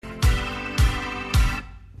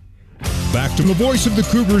back to the voice of the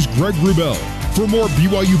Cougars, Greg Wrubell, for more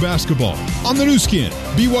BYU basketball on the new skin,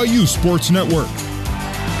 BYU Sports Network.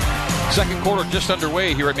 Second quarter just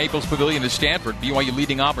underway here at Maples Pavilion in Stanford. BYU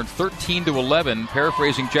leading Auburn 13-11.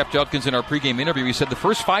 Paraphrasing Jeff Judkins in our pregame interview, he said the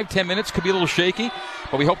first 5-10 minutes could be a little shaky,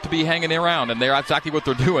 but we hope to be hanging around, and they're exactly what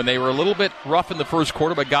they're doing. They were a little bit rough in the first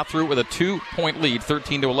quarter, but got through it with a 2-point lead,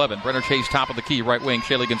 13-11. Brenner Chase, top of the key, right wing,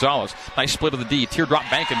 Shaylee Gonzalez. Nice split of the D. Teardrop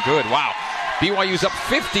banking, good. Wow. BYU's up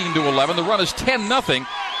 15-11. The run is 10-0.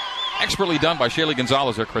 Expertly done by Shaylee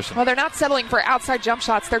Gonzalez there, Kristen. Well, they're not settling for outside jump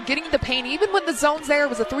shots. They're getting the paint. Even when the zone's there, it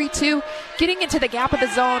was a 3-2. Getting into the gap of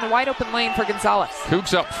the zone, a wide open lane for Gonzalez.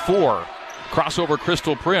 Cougs up 4. Crossover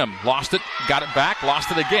Crystal Prim. Lost it, got it back, lost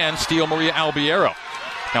it again. Steal Maria Albiero.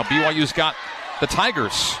 Now BYU's got the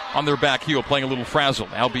Tigers on their back heel playing a little frazzle.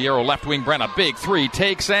 Albiero left wing, Brenna, big three,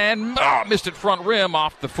 takes and missed it front rim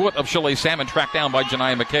off the foot of Shaleigh Salmon, tracked down by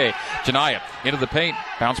Janiyah McKay. Janiyah into the paint,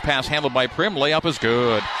 bounce pass handled by Prim, layup is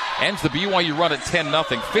good. Ends the BYU run at 10-0,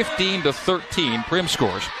 15-13, Prim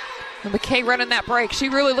scores. And McKay running that break. She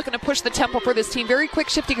really looking to push the tempo for this team. Very quick,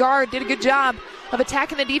 shifty guard, did a good job of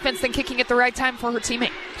attacking the defense, then kicking at the right time for her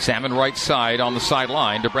teammate. Salmon right side on the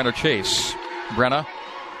sideline to Brenna Chase. Brenna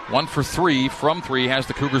 1 for 3 from 3, has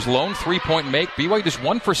the Cougars' lone 3-point make. BYU just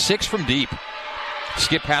 1 for 6 from deep.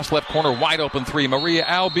 Skip pass left corner, wide open 3. Maria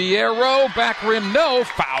Albiero, back rim, no.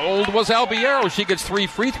 Fouled was Albiero. She gets 3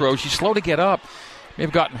 free throws. She's slow to get up. May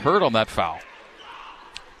have gotten hurt on that foul.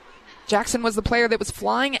 Jackson was the player that was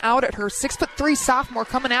flying out at her. 6'3" sophomore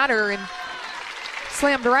coming at her and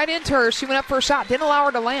slammed right into her. She went up for a shot, didn't allow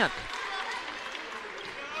her to land.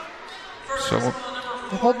 So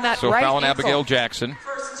holding that right foul on ankle. Abigail Jackson.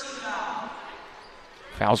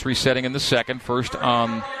 Fouls resetting in the second. First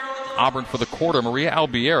on Auburn for the quarter. Maria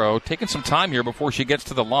Albiero taking some time here before she gets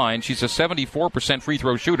to the line. She's a 74% free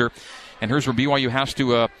throw shooter, and here's where BYU has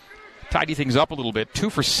to tidy things up a little bit. 2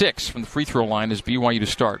 for 6 from the free throw line is BYU to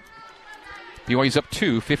start. BYU's up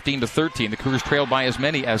 2, 15-13. The Cougars trailed by as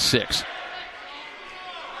many as 6.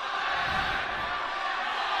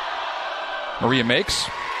 Maria makes.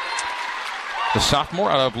 The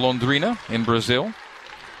sophomore out of Londrina in Brazil.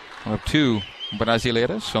 One of 2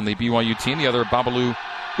 Brasileiras on the BYU team. The other, Babalu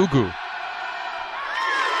Ugu.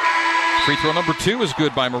 Free throw number 2 is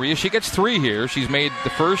good by Maria. She gets 3 here. She's made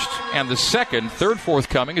the first and the second. Third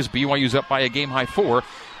forthcoming as BYU's up by a game-high 4.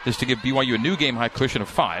 This to give BYU a new game-high cushion of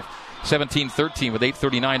 5. 17-13 with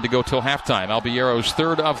 8:39 to go till halftime. Albiero's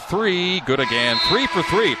third of 3. Good again. 3 for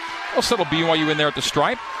 3. They'll settle BYU in there at the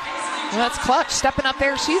stripe. Well, that's clutch, stepping up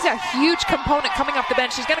there. She's a huge component coming off the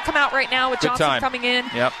bench. She's going to come out right now with Johnson coming in.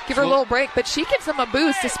 Yep. Give her a little break, but she gives them a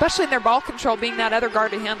boost, especially in their ball control, being that other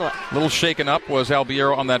guard to handle it. A little shaken up was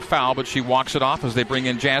Albiero on that foul, but she walks it off as they bring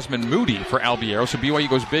in Jasmine Moody for Albiero. So BYU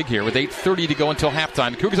goes big here with 8:30 to go until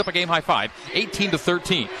halftime. The Cougars up a game-high 5,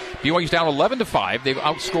 18-13. BYU's down 11-5. They've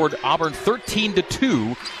outscored Auburn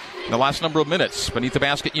 13-2 in the last number of minutes. Beneath the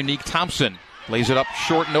basket, Unique Thompson lays it up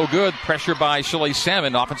short, no good. Pressure by Shaleigh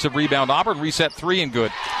Salmon. Offensive rebound. Auburn reset 3 and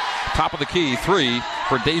good. Top of the key, 3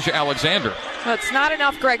 for Deja Alexander. Well, it's not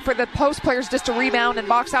enough, Greg, for the post players just to rebound and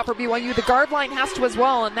box out for BYU. The guard line has to as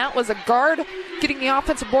well, and that was a guard getting the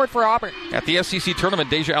offensive board for Auburn. At the SEC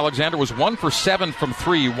tournament, Deja Alexander was 1 for 7 from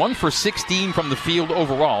 3, 1 for 16 from the field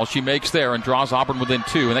overall. She makes there and draws Auburn within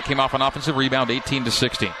 2, and that came off an offensive rebound,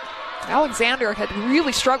 18-16. Alexander had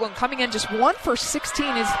really struggled coming in just 1 for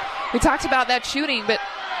 16. We talked about that shooting, but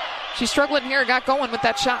she's struggling here, got going with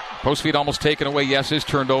that shot. Post feed almost taken away. Yes, is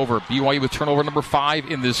turned over. BYU with turnover number 5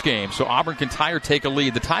 in this game. So Auburn can tie or take a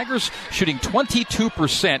lead. The Tigers shooting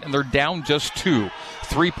 22%, and they're down just 2.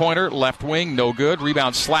 Three-pointer, left wing, no good.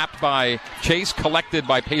 Rebound slapped by Chase, collected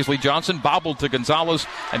by Paisley Johnson, bobbled to Gonzalez,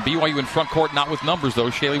 and BYU in front court, not with numbers, though.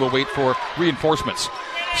 Shaylee will wait for reinforcements.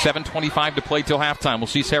 7:25 to play till halftime. We'll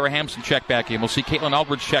see Sarah Hampson check back in. We'll see Caitlin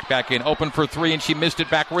Aldridge check back in. Open for 3, and she missed it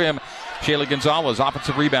back rim. Shaylee Gonzalez,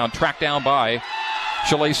 offensive rebound, tracked down by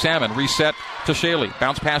Shaleigh Salmon. Reset to Shaylee.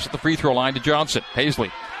 Bounce pass at the free throw line to Johnson. Paisley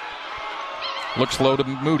looks low to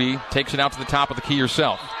Moody. Takes it out to the top of the key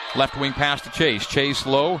herself. Left wing pass to Chase. Chase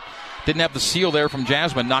low. Didn't have the seal there from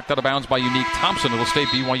Jasmine. Knocked out of bounds by Unique Thompson. It'll stay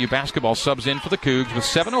BYU basketball. Subs in for the Cougs with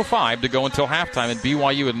 7:05 to go until halftime. And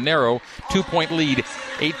BYU a narrow 2-point lead,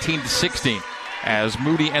 18-16. As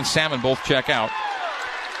Moody and Salmon both check out.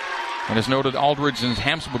 And as noted, Aldridge and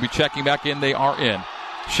Hampson will be checking back in. They are in.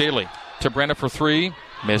 Shaylee to Brenna for 3.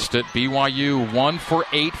 Missed it. BYU 1 for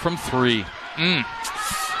 8 from 3.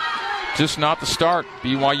 Just not the start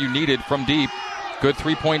BYU needed from deep. Good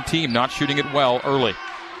 3-point team, not shooting it well early.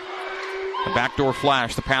 The backdoor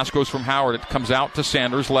flash. The pass goes from Howard. It comes out to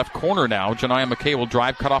Sanders. Left corner now. Janiyah McKay will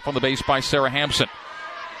drive. Cut off on the base by Sarah Hampson.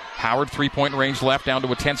 Howard, 3-point range left, down to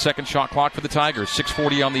a 10-second shot clock for the Tigers.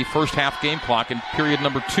 6:40 on the first half game clock. In period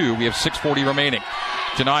number 2, we have 6:40 remaining.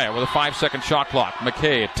 Janaya with a 5-second shot clock.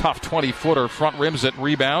 McKay, a tough 20-footer, front rims it,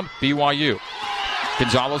 rebound, BYU.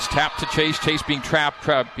 Gonzalez tapped to Chase. Chase being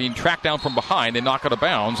tracked down from behind. They knock out of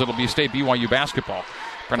bounds. It'll be stay BYU basketball.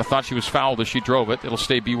 Brenna thought she was fouled as she drove it. It'll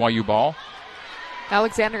stay BYU ball.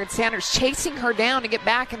 Alexander and Sanders chasing her down to get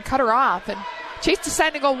back and cut her off. And Chase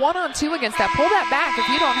decided to go 1-on-2 against that. Pull that back if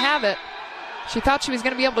you don't have it. She thought she was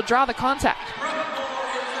going to be able to draw the contact.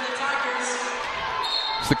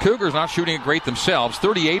 The Cougars not shooting it great themselves.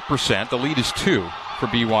 38%. The lead is 2 for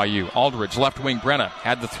BYU. Aldridge, left wing. Brenna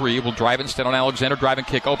had the 3. Will drive it instead on Alexander. Drive and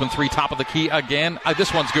kick. Open 3. Top of the key again.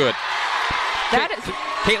 This one's good.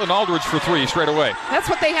 Caitlin Aldridge for 3 straight away. That's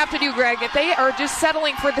what they have to do, Greg. If they are just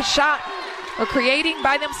settling for the shot or creating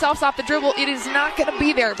by themselves off the dribble, it is not going to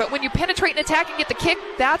be there. But when you penetrate and attack and get the kick,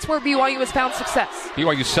 that's where BYU has found success.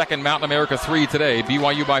 BYU's second Mountain America 3 today.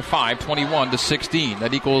 BYU by 5, 21-16.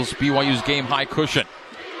 That equals BYU's game-high cushion.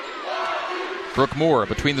 Brooke Moore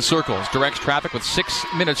between the circles. Directs traffic with 6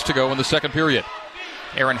 minutes to go in the second period.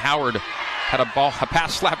 Erin Howard had a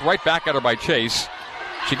pass slapped right back at her by Chase.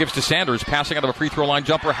 She gives to Sanders, passing out of a free throw line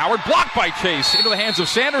jumper. Howard blocked by Chase into the hands of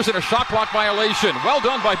Sanders and a shot clock violation. Well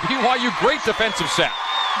done by BYU. Great defensive set.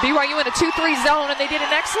 BYU in a 2-3 zone, and they did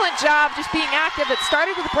an excellent job just being active. It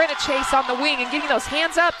started with Brenna Chase on the wing and getting those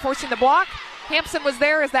hands up, forcing the block. Hampson was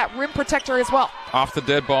there as that rim protector as well. Off the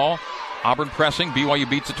dead ball. Auburn pressing. BYU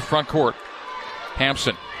beats it to front court.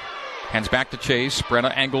 Hampson hands back to Chase.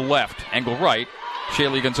 Brenna angle left, angle right.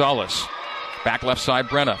 Shaylee Gonzalez. Back left side,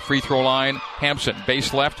 Brenna. Free throw line, Hampson.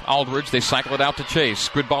 Base left, Aldridge. They cycle it out to Chase.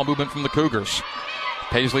 Good ball movement from the Cougars.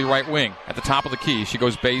 Paisley right wing. At the top of the key, she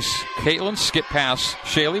goes base. Caitlin, skip pass.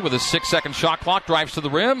 Shaylee with a 6-second shot clock. Drives to the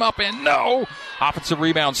rim. Up and no. Offensive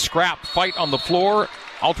rebound, scrap, fight on the floor.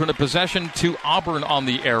 Alternate possession to Auburn on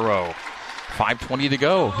the arrow. 5:20 to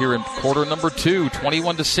go here in quarter number 2.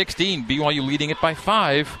 21-16. BYU leading it by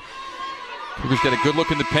 5. Cougars get a good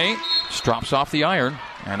look in the paint. Just drops off the iron.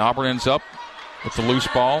 And Auburn ends up with the loose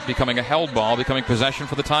ball, becoming a held ball, becoming possession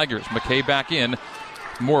for the Tigers. McKay back in.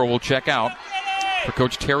 Moore will check out for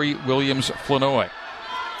Coach Terry Williams-Flanoy.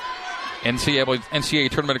 NCAA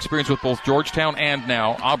tournament experience with both Georgetown and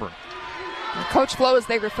now Auburn. Coach Flo, as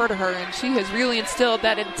they refer to her, and she has really instilled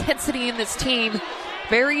that intensity in this team.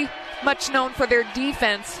 Very much known for their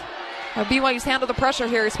defense. BYU's handled the pressure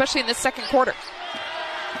here, especially in this second quarter.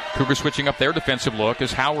 Cougars switching up their defensive look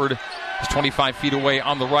as Howard is 25 feet away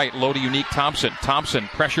on the right. Low to Unique Thompson. Thompson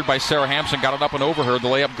pressured by Sarah Hampson. Got it up and over her. The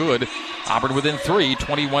layup good. Auburn within 3,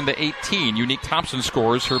 21-18. Unique Thompson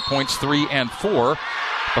scores her points 3 and 4.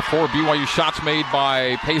 Before BYU shots made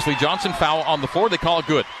by Paisley Johnson. Foul on the floor. They call it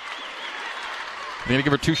good. They're going to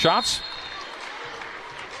give her 2 shots.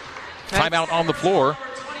 Timeout on the floor.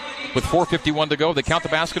 With 4:51 to go, they count the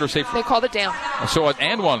basket or say... They called it down. So an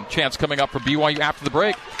and one chance coming up for BYU after the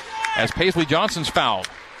break as Paisley Johnson's fouled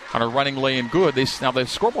on a running lay-in good. Now the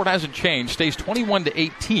scoreboard hasn't changed. Stays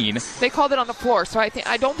 21-18. They called it on the floor, so I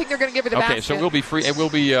don't think they're going to give her the basket. Okay, so it will be free. It will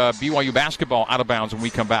be BYU basketball out of bounds when we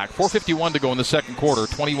come back. 4:51 to go in the second quarter.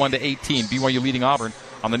 21-18. BYU leading Auburn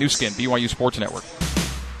on the new skin, BYU Sports Network.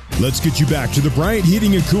 Let's get you back to the Bryant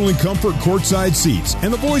Heating and Cooling Comfort courtside seats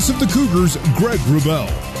and the voice of the Cougars, Greg Wrubell.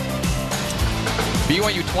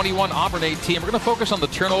 BYU 21, Auburn 18. We're going to focus on the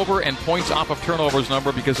turnover and points off of turnovers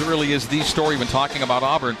number because it really is the story when talking about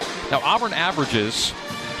Auburn. Now, Auburn averages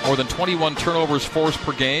more than 21 turnovers forced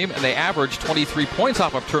per game, and they average 23 points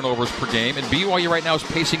off of turnovers per game, and BYU right now is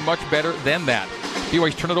pacing much better than that.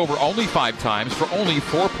 BYU's turned it over only 5 times for only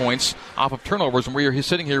 4 points off of turnovers, and we're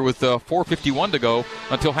sitting here with 4:51 to go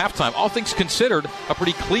until halftime. All things considered, a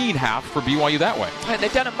pretty clean half for BYU that way. And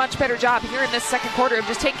they've done a much better job here in this second quarter of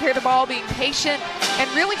just taking care of the ball, being patient, and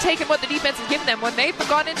really taking what the defense has given them. When they've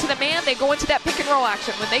gone into the man, they go into that pick and roll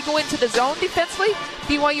action. When they go into the zone defensively,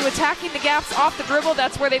 BYU attacking the gaps off the dribble.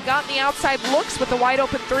 That's where they've gotten the outside looks with the wide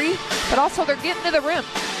open 3, but also they're getting to the rim.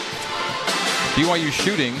 BYU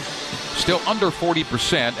shooting still under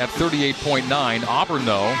 40% at 38.9. Auburn,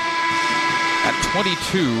 though, at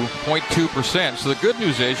 22.2%. So the good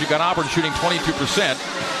news is you got Auburn shooting 22%.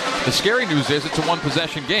 The scary news is it's a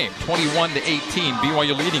one-possession game, 21-18.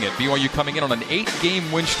 BYU leading it. BYU coming in on an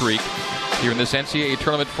 8-game win streak here in this NCAA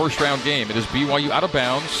tournament first-round game. It is BYU out of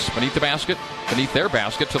bounds beneath their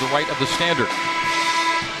basket to the right of the standard.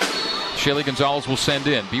 Shaylee Gonzalez will send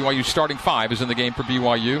in. BYU starting 5 is in the game for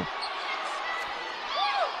BYU.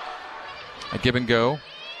 A give and go.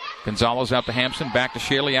 Gonzalez out to Hampson, back to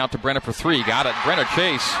Shaylee, out to Brenna for 3. Got it. Brenna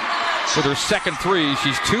Chase with her second three.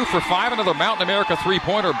 She's 2 for 5. Another Mountain America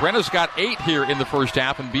three-pointer. Brenna's got 8 here in the first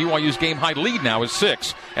half, and BYU's game-high lead now is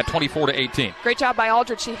 6 at 24-18. Great job by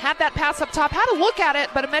Aldridge. She had that pass up top, had a look at it,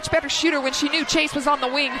 but a much better shooter when she knew Chase was on the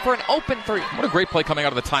wing for an open three. What a great play coming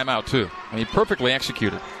out of the timeout, too. I mean, perfectly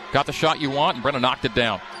executed. Got the shot you want, and Brenna knocked it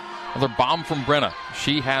down. Another bomb from Brenna.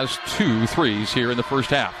 She has 2 threes here in the first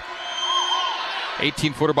half.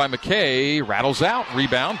 18-footer by McKay. Rattles out.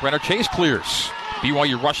 Rebound. Brenna Chase clears.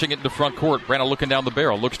 BYU rushing it into front court. Brenna looking down the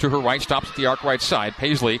barrel. Looks to her right. Stops at the arc right side.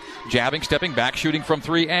 Paisley jabbing, stepping back, shooting from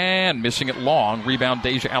 3, and missing it long. Rebound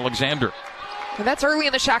Deja Alexander. And that's early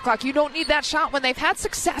in the shot clock. You don't need that shot when they've had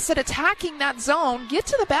success at attacking that zone. Get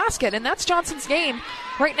to the basket, and that's Johnson's game.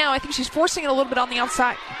 Right now, I think she's forcing it a little bit on the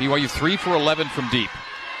outside. BYU 3 for 11 from deep.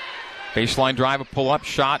 Baseline drive, a pull-up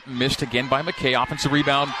shot, missed again by McKay. Offensive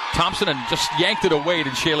rebound, Thompson, and just yanked it away to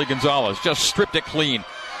Shaylee Gonzalez. Just stripped it clean.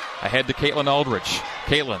 Ahead to Caitlin Aldridge.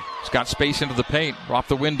 Caitlin's got space into the paint. Off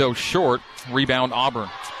the window short. Rebound Auburn.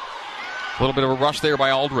 A little bit of a rush there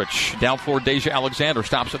by Aldridge. Down floor, Deja Alexander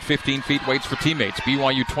stops at 15 feet, waits for teammates.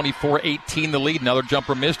 BYU 24-18 the lead. Another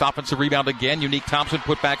jumper missed. Offensive rebound again. Unique Thompson,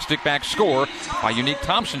 put back, stick back, score by Unique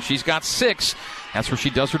Thompson. She's got 6. That's where she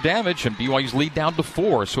does her damage, and BYU's lead down to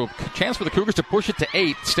 4. So a chance for the Cougars to push it to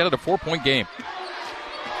 8 instead of a 4-point game.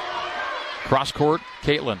 Cross court,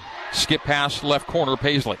 Caitlin. Skip pass, left corner,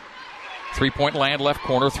 Paisley. 3-point land, left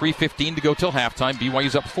corner, 3:15 to go till halftime.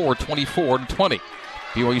 BYU's up 4, 24-20.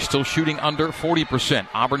 BYU still shooting under 40%.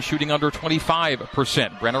 Auburn shooting under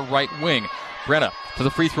 25%. Brenna right wing. Brenna to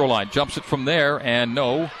the free throw line. Jumps it from there, and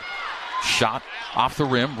no. Shot off the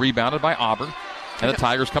rim, rebounded by Auburn. And the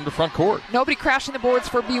Tigers come to front court. Nobody crashing the boards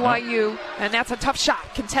for BYU, and that's a tough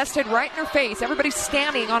shot. Contested right in her face. Everybody's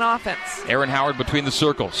standing on offense. Aaron Howard between the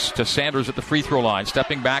circles to Sanders at the free throw line.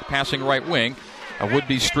 Stepping back, passing right wing. A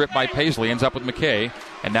would-be strip by Paisley. Ends up with McKay.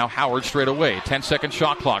 And now Howard straight away. 10-second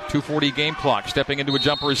shot clock. 2:40 game clock. Stepping into a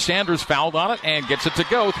jumper is Sanders. Fouled on it and gets it to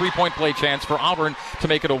go. 3-point play chance for Auburn to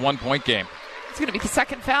make it a 1-point game. It's going to be the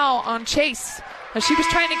second foul on Chase. She was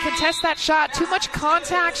trying to contest that shot. Too much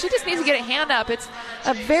contact. She just needs to get a hand up. It's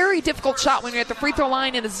a very difficult shot when you're at the free throw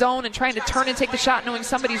line in the zone and trying to turn and take the shot knowing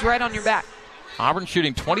somebody's right on your back. Auburn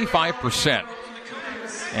shooting 25%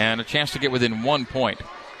 and a chance to get within 1 point.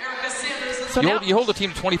 So you hold the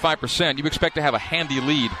team to 25%, you expect to have a handy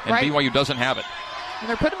lead, and right. BYU doesn't have it. And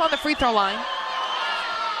they're putting them on the free throw line.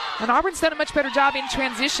 And Auburn's done a much better job in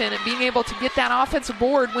transition and being able to get that offensive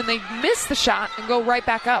board when they miss the shot and go right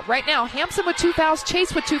back up. Right now, Hampson with 2 fouls,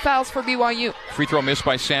 Chase with 2 fouls for BYU. Free throw missed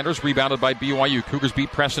by Sanders, rebounded by BYU. Cougars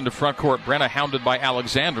beat Preston to front court. Brenna hounded by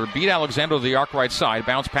Alexander. Beat Alexander to the arc right side.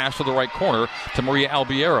 Bounce pass to the right corner to Maria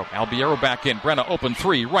Albiero. Albiero back in. Brenna open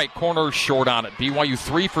 3. Right corner, short on it. BYU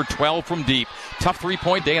 3 for 12 from deep. Tough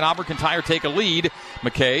 3-point day, and Auburn can tie or take a lead.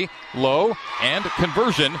 McKay, low, and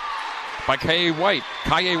conversion by Kaye White.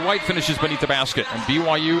 Kaye White finishes beneath the basket, and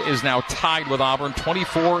BYU is now tied with Auburn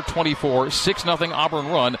 24-24, 6-0 Auburn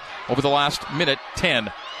run over the last minute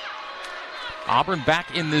 10. Auburn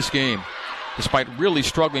back in this game, despite really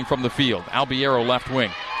struggling from the field. Albiero left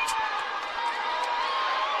wing.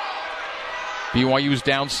 BYU's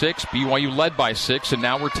down 6, BYU led by 6, and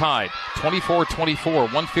now we're tied. 24-24,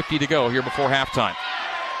 1:50 to go here before halftime.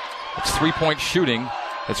 It's 3-point shooting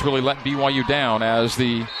that's really let BYU down as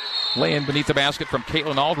the lay-in beneath the basket from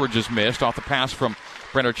Caitlin Aldridge is missed off the pass from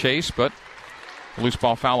Brenna Chase, but a loose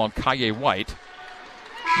ball foul on Kaye White.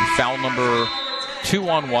 Foul number 2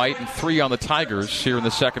 on White and 3 on the Tigers here in the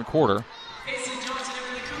second quarter.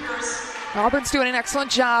 Auburn's doing an excellent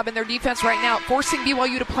job in their defense right now, forcing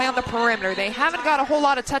BYU to play on the perimeter. They haven't got a whole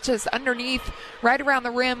lot of touches underneath, right around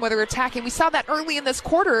the rim where they're attacking. We saw that early in this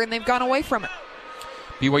quarter, and they've gone away from it.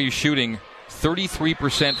 BYU shooting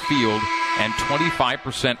 33% field and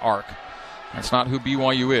 25% arc. That's not who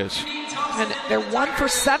BYU is. And they're 1 for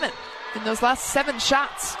 7 in those last 7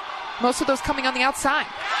 shots. Most of those coming on the outside.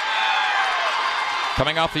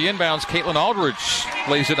 Coming off the inbounds, Caitlin Aldridge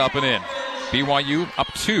lays it up and in. BYU up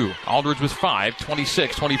 2. Aldridge with 5,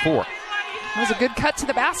 26-24. That was a good cut to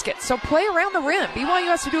the basket. So play around the rim. BYU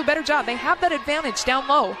has to do a better job. They have that advantage down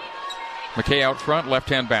low. McKay out front,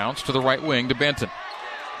 left-hand bounce to the right wing to Benton.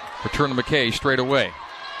 Return to McKay straight away.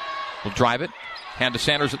 Will drive it. Hand to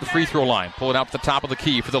Sanders at the free throw line. Pull it out to the top of the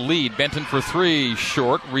key for the lead. Benton for 3.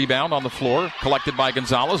 Short. Rebound on the floor. Collected by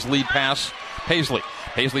Gonzalez. Lead pass, Paisley.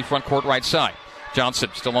 Paisley front court right side. Johnson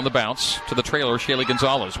still on the bounce to the trailer, Shaylee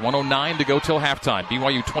Gonzalez. 1:09 to go till halftime.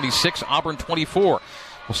 BYU 26, Auburn 24.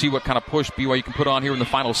 We'll see what kind of push BYU can put on here in the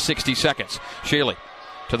final 60 seconds. Shaylee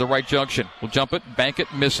to the right junction. Will jump it, bank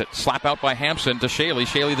it, miss it. Slap out by Hampson to Shaylee.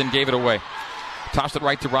 Shaylee then gave it away. Tossed it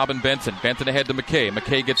right to Robin Benton. Benton ahead to McKay.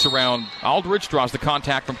 McKay gets around Aldridge, draws the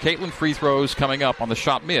contact from Caitlin. Free throws coming up on the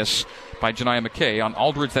shot miss by Janiah McKay. On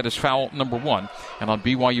Aldridge, that is foul number 1. And on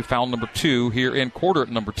BYU, foul number 2 here in quarter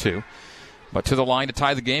number 2. But to the line to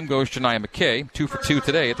tie the game goes Janiah McKay. 2 for 2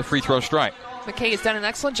 today at the free throw stripe. McKay has done an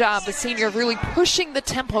excellent job, the senior, of really pushing the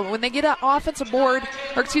tempo. When they get an defensive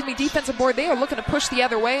board, they are looking to push the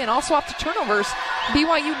other way, and also off the turnovers.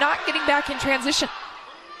 BYU not getting back in transition.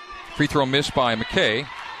 Free throw missed by McKay,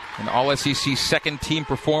 an All-SEC second-team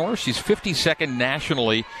performer. She's 52nd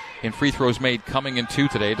nationally in free throws made coming in 2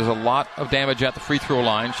 today. Does a lot of damage at the free throw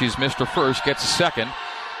line. She's missed her first, gets a second,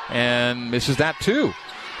 and misses that too.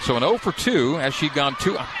 So an 0 for 2 as she'd gone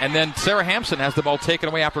 2. And then Sarah Hampson has the ball taken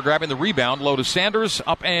away after grabbing the rebound. Low to Sanders,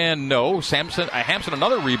 up and no. Hampson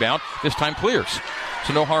another rebound. This time clears.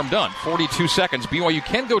 So no harm done. 42 seconds. BYU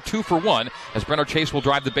can go 2 for 1 as Brenner Chase will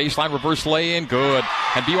drive the baseline. Reverse lay-in. Good.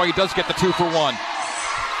 And BYU does get the 2 for 1.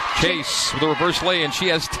 Chase with a reverse lay-in. She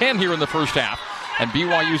has 10 here in the first half. And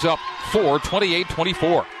BYU's up 4,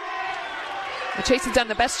 28-24. Chase has done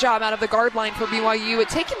the best job out of the guard line for BYU at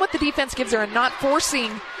taking what the defense gives her and not forcing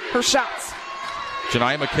her shots.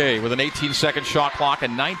 Janiah McKay with an 18-second shot clock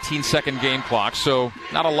and 19-second game clock, so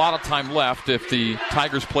not a lot of time left if the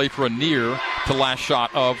Tigers play for a near to last shot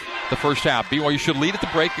of the first half. BYU should lead at the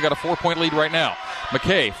break. They got a 4-point lead right now.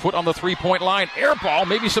 McKay, foot on the three-point line, air ball,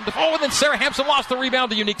 maybe some... Oh, and then Sarah Hampson lost the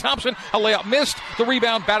rebound to Unique Thompson. A layup missed. The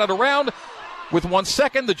rebound batted around. With 1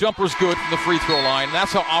 second, the jumper's good from the free throw line.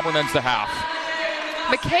 That's how Auburn ends the half.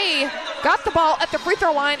 McKay got the ball at the free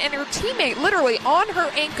throw line, and her teammate literally on her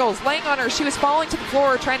ankles, laying on her. She was falling to the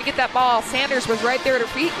floor trying to get that ball. Sanders was right there at her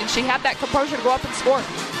feet, and she had that composure to go up and score.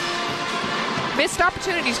 Missed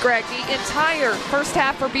opportunities, Greg, the entire first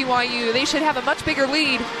half for BYU. They should have a much bigger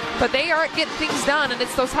lead, but they aren't getting things done, and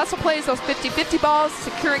it's those hustle plays, those 50-50 balls,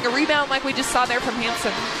 securing a rebound like we just saw there from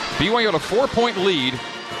Hampson. BYU had a 4-point lead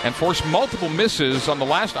and forced multiple misses on the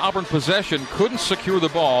last Auburn possession. Couldn't secure the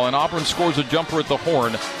ball, and Auburn scores a jumper at the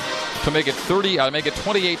horn to make it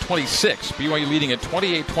 28-26. BYU leading at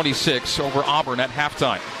 28-26 over Auburn at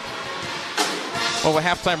halftime. Well, a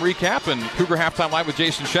halftime recap and Cougar Halftime Live with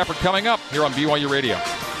Jason Shepard coming up here on BYU Radio.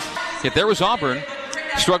 Yet there was Auburn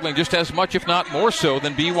struggling just as much, if not more so,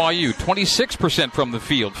 than BYU. 26% from the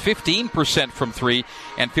field, 15% from 3,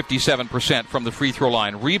 and 57% from the free throw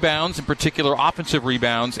line. Rebounds, in particular offensive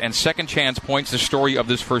rebounds and second chance points, the story of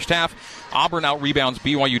this first half. Auburn out-rebounds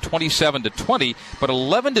BYU 27-20, but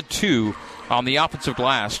 11-2 on the offensive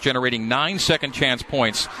glass, generating 9 second chance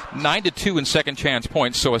points, 9-2 in second chance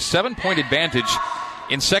points, so a 7-point advantage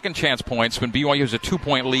in second chance points when BYU has a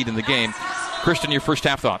 2-point lead in the game. Kristen, your first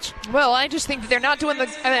half thoughts? Well, I just think that they're not doing the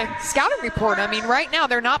scouting report. I mean, right now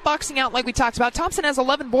they're not boxing out like we talked about. Thompson has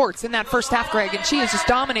 11 boards in that first half, Greg, and she has just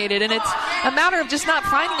dominated. And it's a matter of just not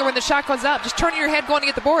finding her when the shot goes up, just turning your head going to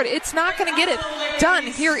get the board. It's not going to get it done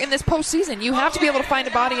here in this postseason. You have to be able to find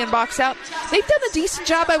a body and box out. They've done a decent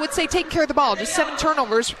job, I would say, taking care of the ball. Just 7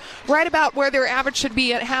 turnovers, right about where their average should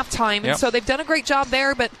be at halftime. And so they've done a great job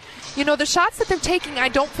there, but you know, the shots that they're taking, I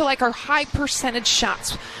don't feel like are high percentage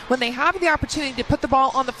shots. When they have the opportunity to put the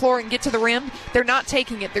ball on the floor and get to the rim, they're not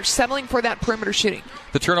taking it. They're settling for that perimeter shooting.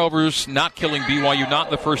 The turnovers not killing BYU, not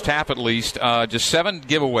in the first half at least. Just 7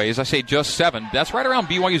 giveaways. I say just 7. That's right around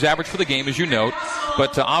BYU's average for the game, as you note.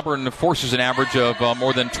 But Auburn forces an average of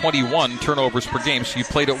more than 21 turnovers per game, so you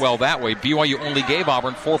played it well that way. BYU only gave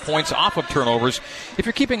Auburn 4 points off of turnovers. If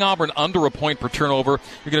you're keeping Auburn under a point per turnover,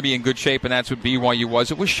 you're going to be in good shape, and that's what BYU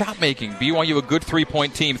was. It was shot making. BYU a good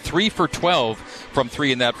 3-point team, 3 for 12 from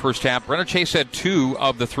 3 in that first half. Brenner Chase had 2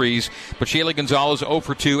 of the threes, but Shaylee Gonzalez 0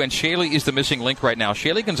 for 2, and Shaylee is the missing link right now.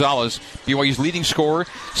 Shaylee Gonzalez, BYU's leading scorer,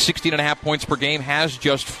 16.5 points per game, has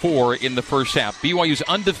just 4 in the first half. BYU's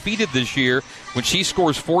undefeated this year. When she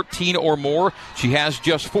scores 14 or more, she has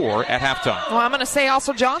just 4 at halftime. Well, I'm going to say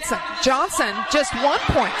also Johnson. Johnson, just 1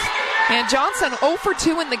 point. And Johnson 0 for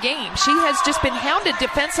 2 in the game. She has just been hounded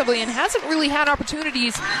defensively and hasn't really had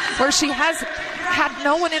opportunities where she has had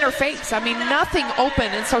no one in her face. I mean, nothing open.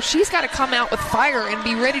 And so she's got to come out with fire and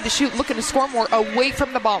be ready to shoot, looking to score more away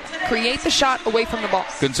from the ball. Create the shot away from the ball.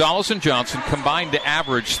 Gonzalez and Johnson combined to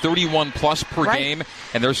average 31-plus per game,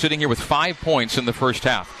 and they're sitting here with 5 points in the first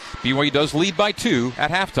half. BYU does lead by 2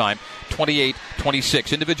 at halftime,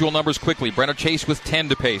 28-26. Individual numbers quickly. Brenner Chase with 10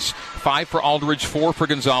 to pace. 5 for Aldridge, 4 for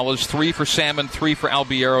Gonzalez, 3 for Salmon, 3 for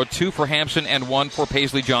Albiero, 2 for Hampson, and 1 for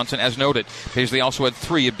Paisley Johnson, as noted. Paisley also had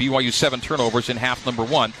 3 of BYU's 7 turnovers in half number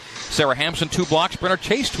 1. Sarah Hampson, 2 blocks. Brenner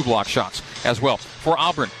Chase, 2 block shots as well. For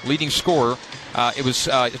Auburn, leading scorer It was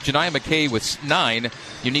Janiah McKay with 9,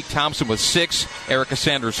 Unique Thompson with 6, Erica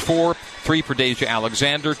Sanders 4, 3 for Deja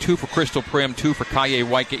Alexander, 2 for Crystal Prim, 2 for Kaye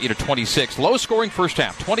White, get you to 26. Low-scoring first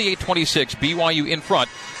half, 28-26, BYU in front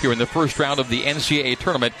here in the first round of the NCAA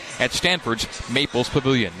tournament at Stanford's Maples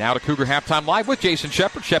Pavilion. Now to Cougar Halftime Live with Jason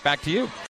Shepard. Shep, back to you.